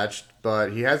scratched,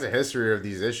 but he has a history of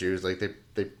these issues. Like,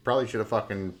 they probably should have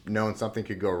fucking known something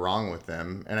could go wrong with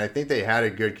them. And I think they had a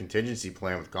good contingency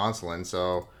plan with Gonsolin,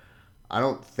 so I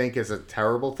don't think it's a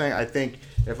terrible thing. I think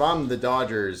if I'm the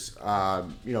Dodgers,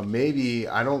 maybe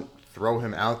I don't throw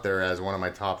him out there as one of my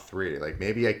top 3. Like,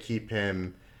 maybe I keep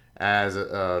him as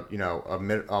a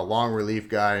long relief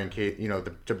guy in case,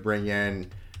 to bring in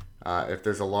if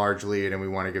there's a large lead and we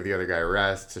want to give the other guy a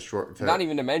rest Not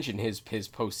even to mention his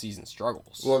postseason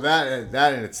struggles. Well,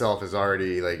 that in itself is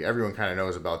already, like, everyone kind of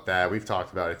knows about that. We've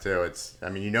talked about it too.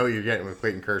 You're getting with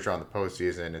Clayton Kershaw in the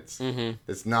postseason.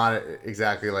 It's not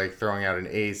exactly like throwing out an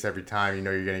ace every time you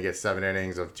know you're going to get 7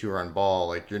 innings of 2-run ball.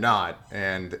 Like, you're not.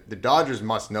 And the Dodgers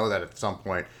must know that at some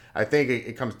point. I think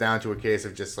it comes down to a case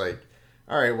of just like,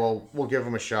 all right, well, we'll give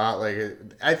them a shot. Like,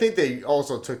 I think they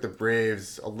also took the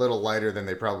Braves a little lighter than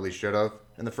they probably should have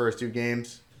in the first 2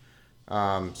 games.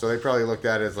 So they probably looked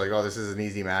at it as like, oh, this is an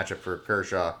easy matchup for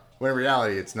Kershaw. When in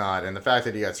reality, it's not. And the fact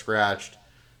that he got scratched,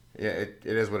 yeah, it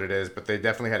is what it is. But they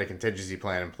definitely had a contingency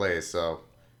plan in place. So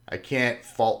I can't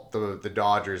fault the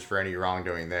Dodgers for any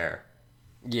wrongdoing there.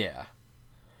 Yeah.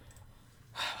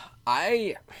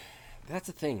 That's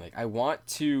the thing. Like, I want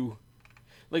to...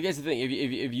 Like, that's the thing.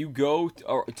 If you go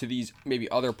to these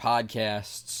maybe other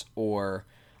podcasts or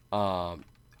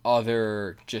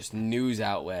other just news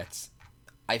outlets,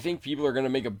 I think people are going to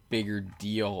make a bigger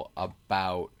deal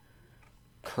about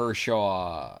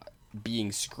Kershaw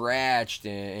being scratched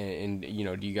and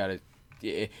do you got to,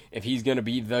 if he's going to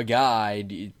be the guy,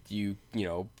 you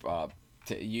got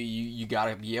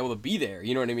to be able to be there.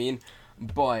 You know what I mean?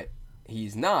 But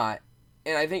he's not.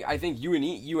 And I think you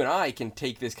and I can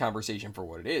take this conversation for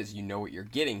what it is. You know what you're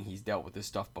getting. He's dealt with this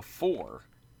stuff before.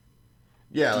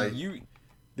 Yeah,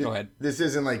 go ahead. This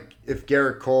isn't like if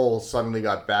Garrett Cole suddenly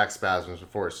got back spasms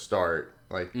before a start.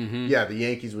 Like, yeah, the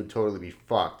Yankees would totally be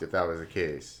fucked if that was the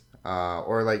case.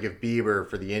 Or like if Bieber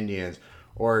for the Indians,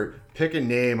 or pick a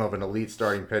name of an elite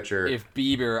starting pitcher. If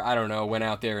Bieber, I don't know, went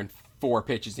out there and 4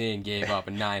 pitches in, gave up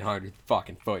a 900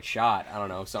 fucking foot shot, I don't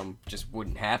know, something just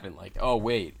wouldn't happen. Like, oh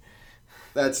wait.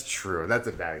 That's true. That's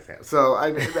a bad example. So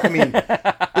I mean,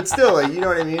 but still, like, you know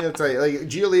what I mean? It's like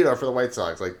Giolito for the White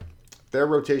Sox. Like, their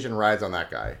rotation rides on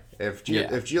that guy. If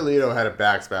Giolito had a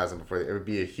back spasm before, it would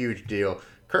be a huge deal.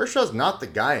 Kershaw's not the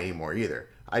guy anymore either.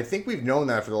 I think we've known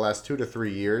that for the last 2 to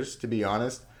 3 years. To be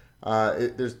honest,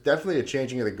 there's definitely a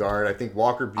changing of the guard. I think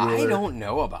Walker Buehler. I don't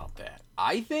know about that.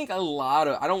 I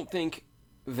don't think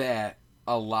that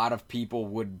a lot of people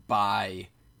would buy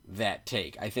that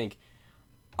take. I think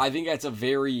that's a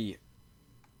very,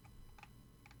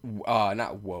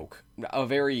 not woke, a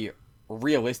very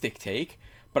realistic take,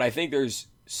 but I think there's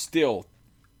still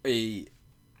a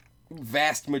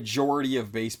vast majority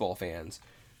of baseball fans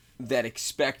that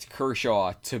expect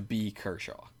Kershaw to be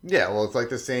Kershaw. Yeah, well, it's like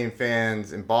the same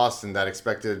fans in Boston that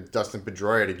expected Dustin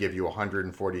Pedroia to give you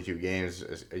 142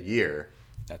 games a year.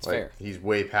 That's like, fair. He's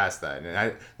way past that.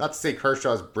 And not to say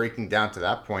Kershaw's breaking down to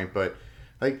that point, but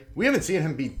like we haven't seen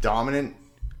him be dominant.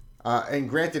 And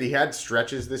granted, he had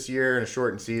stretches this year in a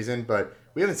shortened season, but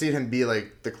we haven't seen him be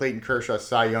like the Clayton Kershaw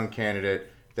Cy Young candidate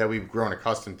that we've grown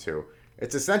accustomed to.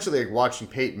 It's essentially like watching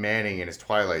Peyton Manning in his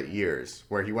twilight years,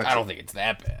 where he went. I don't think it's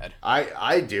that bad.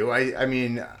 I do. I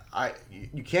mean,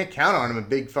 you can't count on him in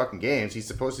big fucking games. He's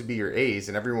supposed to be your ace,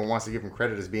 and everyone wants to give him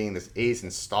credit as being this ace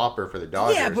and stopper for the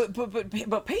Dodgers. Yeah,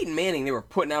 but Peyton Manning, they were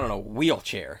putting out on a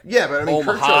wheelchair. Yeah, but I mean,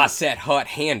 Omaha set hut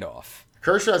handoff.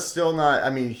 Kershaw's still not.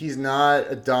 I mean, he's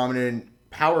not a dominant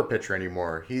power pitcher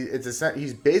anymore.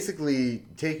 He's basically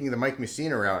taking the Mike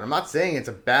Mussina route. I'm not saying it's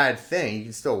a bad thing. You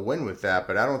can still win with that,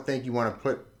 but I don't think you want to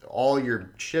put all your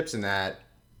chips in that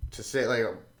to say like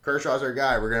Kershaw's our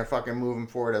guy, we're gonna fucking move him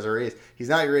forward as our ace. He's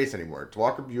not your ace anymore. It's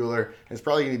Walker Buehler, and it's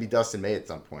probably gonna be Dustin May at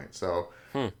some point. So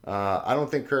I don't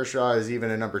think Kershaw is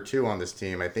even a number 2 on this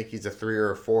team. I think he's a 3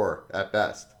 or a 4 at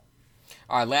best.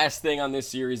 All right, last thing on this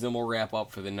series, then we'll wrap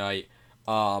up for the night.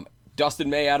 Dustin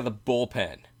May out of the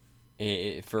bullpen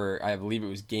for, I believe it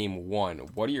was game 1.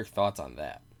 What are your thoughts on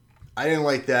that? I didn't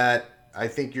like that. I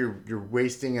think you're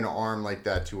wasting an arm like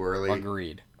that too early.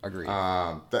 Agreed.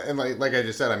 And like I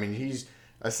just said, I mean,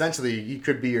 he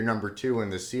could be your number 2 in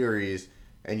the series,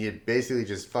 and you basically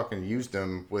just fucking used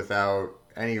him without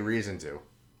any reason to.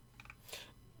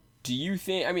 Do you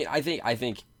think? I mean, I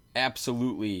think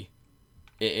absolutely,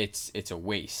 it's a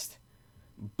waste.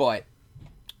 But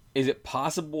is it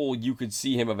possible you could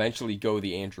see him eventually go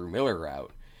the Andrew Miller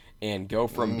route and go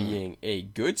from being a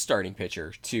good starting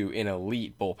pitcher to an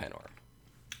elite bullpen arm?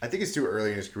 I think it's too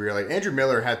early in his career. Like Andrew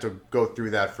Miller had to go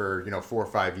through that for 4 or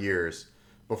 5 years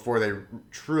before they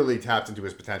truly tapped into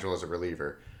his potential as a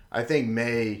reliever. I think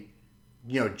May,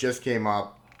 just came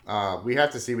up. We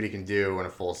have to see what he can do in a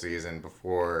full season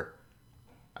before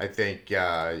I think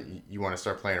you want to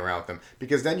start playing around with him.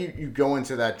 Because then you go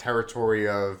into that territory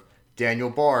of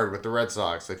Daniel Bard with the Red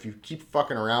Sox. If you keep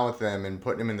fucking around with him and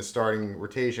putting him in the starting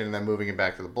rotation and then moving him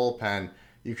back to the bullpen,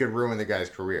 you could ruin the guy's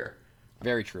career.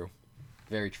 Very true.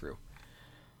 Very true.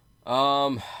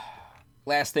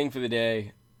 Last thing for the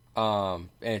day, and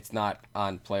it's not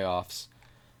on playoffs.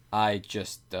 I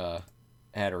just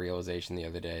had a realization the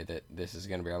other day that this is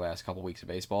going to be our last couple weeks of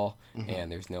baseball,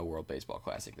 and there's no World Baseball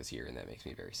Classic this year, and that makes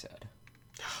me very sad.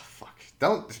 Oh, fuck.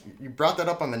 You brought that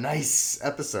up on the nice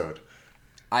episode.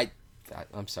 I'm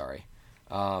sorry.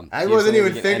 I wasn't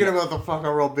even thinking about the fucking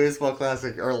World Baseball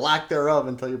Classic, or lack thereof,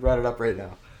 until you brought it up right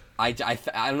now. I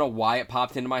don't know why it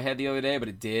popped into my head the other day, but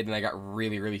it did, and I got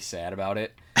really, really sad about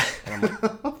it. And I'm like,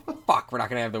 fuck, we're not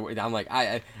going to have I'm like,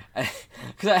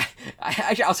 because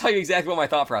actually, I'll tell you exactly what my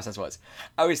thought process was.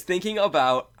 I was thinking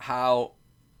about how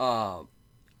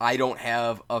I don't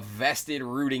have a vested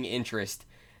rooting interest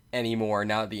anymore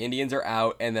now that the Indians are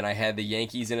out, and then I had the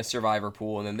Yankees in a survivor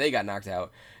pool, and then they got knocked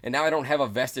out, and now I don't have a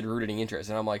vested rooting interest.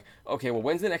 And I'm like, okay, well,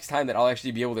 when's the next time that I'll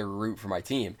actually be able to root for my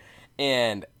team?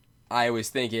 And I was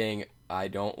thinking, I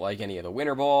don't like any of the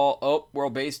winter ball. Oh,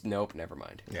 world based? Nope, never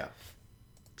mind. Yeah.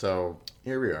 So,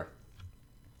 here we are.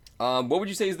 What would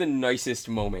you say is the nicest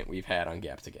moment we've had on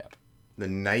Gap to Gap? The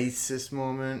nicest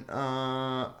moment?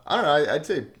 I don't know. I'd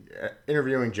say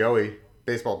interviewing Joey,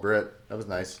 Baseball Brit. That was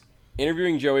nice.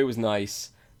 Interviewing Joey was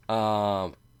nice.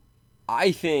 I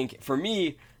think, for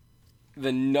me,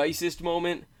 the nicest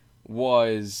moment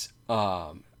was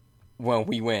when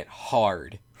we went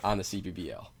hard on the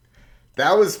CPBL.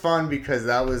 That was fun because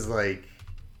that was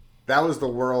the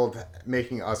world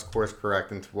making us course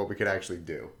correct into what we could actually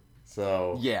do.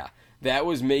 So yeah, that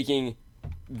was making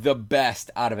the best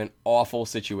out of an awful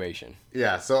situation.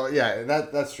 Yeah, so yeah,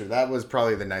 that's true. That was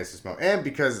probably the nicest moment, and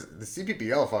because the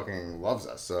CPBL fucking loves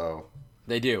us, so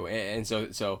they do. And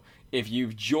so if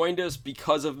you've joined us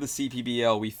because of the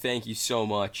CPBL, we thank you so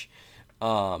much.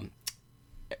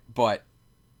 But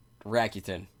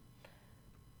Rakuten,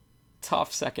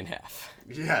 tough second half.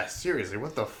 Yeah, seriously,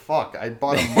 what the fuck? I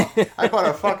bought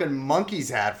a fucking Monkeys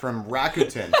hat from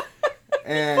Rakuten,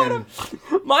 and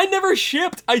mine never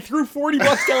shipped. I threw $40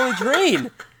 down the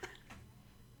drain.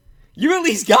 You at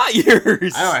least got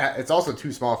yours. I know it's also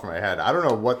too small for my head. I don't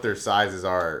know what their sizes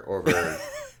are over.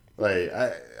 Like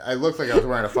I looked like I was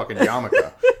wearing a fucking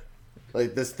yarmulke.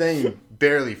 Like this thing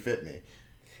barely fit me.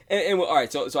 And all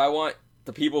right, so I want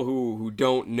the people who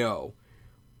don't know.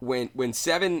 When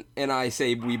Seven and I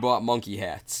say we bought monkey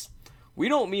hats, we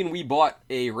don't mean we bought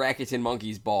a Rakuten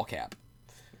Monkeys ball cap.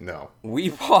 No. We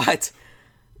bought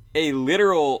a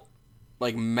literal,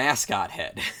 mascot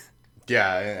head.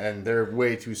 Yeah, and they're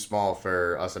way too small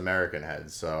for us American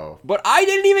heads, so... But I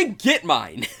didn't even get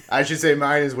mine. I should say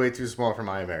mine is way too small for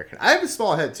my American. I have a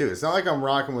small head, too. It's not like I'm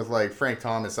rocking with, Frank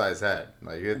Thomas size head.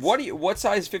 What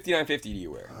size 5950 do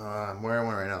you wear? I'm wearing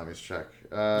one right now. Let me just check.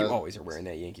 You always are wearing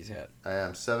that Yankees hat. I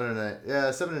am 7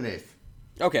 1/8.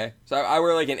 Okay, so I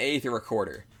wear an eighth or a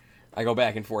quarter. I go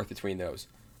back and forth between those.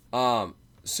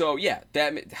 So yeah,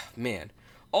 that man.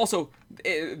 Also,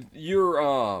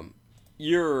 your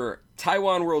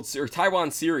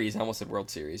Taiwan series, I almost said World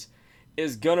Series,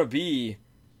 is gonna be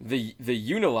the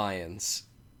Unilions,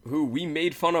 who we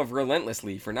made fun of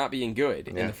relentlessly for not being good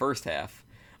in the first half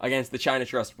against the China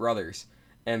Trust Brothers,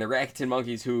 and the Rakuten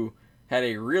Monkeys, who had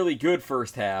a really good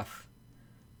first half,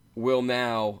 will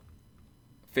now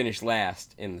finish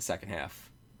last in the second half.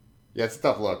 Yeah, it's a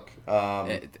tough look.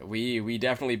 We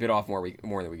definitely bit off more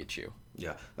than we could chew.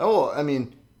 Yeah. Oh, well, I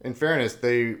mean, in fairness,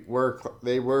 they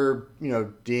were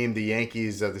deemed the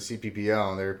Yankees of the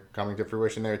CPPL, and they're coming to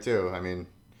fruition there too. I mean,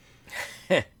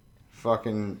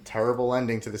 fucking terrible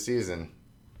ending to the season.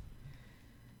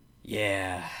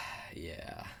 Yeah.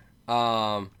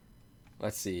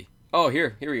 Let's see. Oh,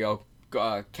 here we go.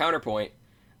 Counterpoint.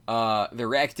 The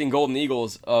Rakuten Golden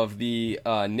Eagles of the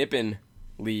Nippon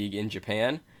League in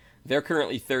Japan, they're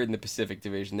currently third in the Pacific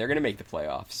Division. They're going to make the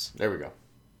playoffs. There we go.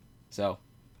 So,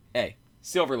 hey,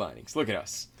 silver linings. Look at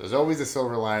us. There's always a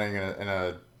silver lining in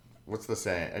a what's the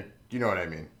saying? You know what I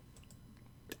mean.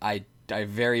 I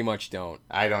very much don't.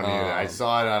 I don't either. I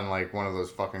saw it on like one of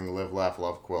those fucking Live, Laugh,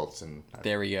 Love quilts. And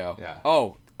there we go. Yeah.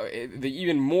 Oh, the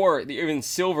even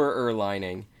silver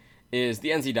lining is the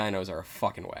NZ Dinos are a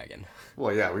fucking wagon.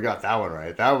 Well, yeah, we got that one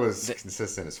right. That was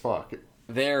consistent as fuck.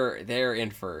 They're in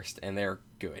first, and they're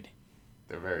good.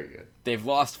 They're very good. They've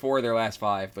lost 4 of their last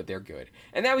 5, but they're good.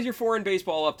 And that was your foreign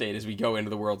baseball update as we go into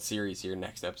the World Series here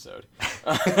next episode.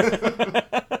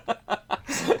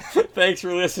 Thanks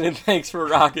for listening. Thanks for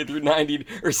rocking through 90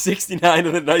 or 69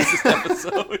 of the nicest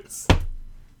episodes.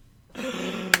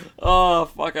 Oh,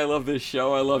 fuck, I love this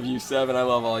show. I love you, Seven. I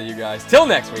love all you guys. Till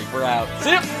next week, we're out.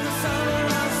 See ya!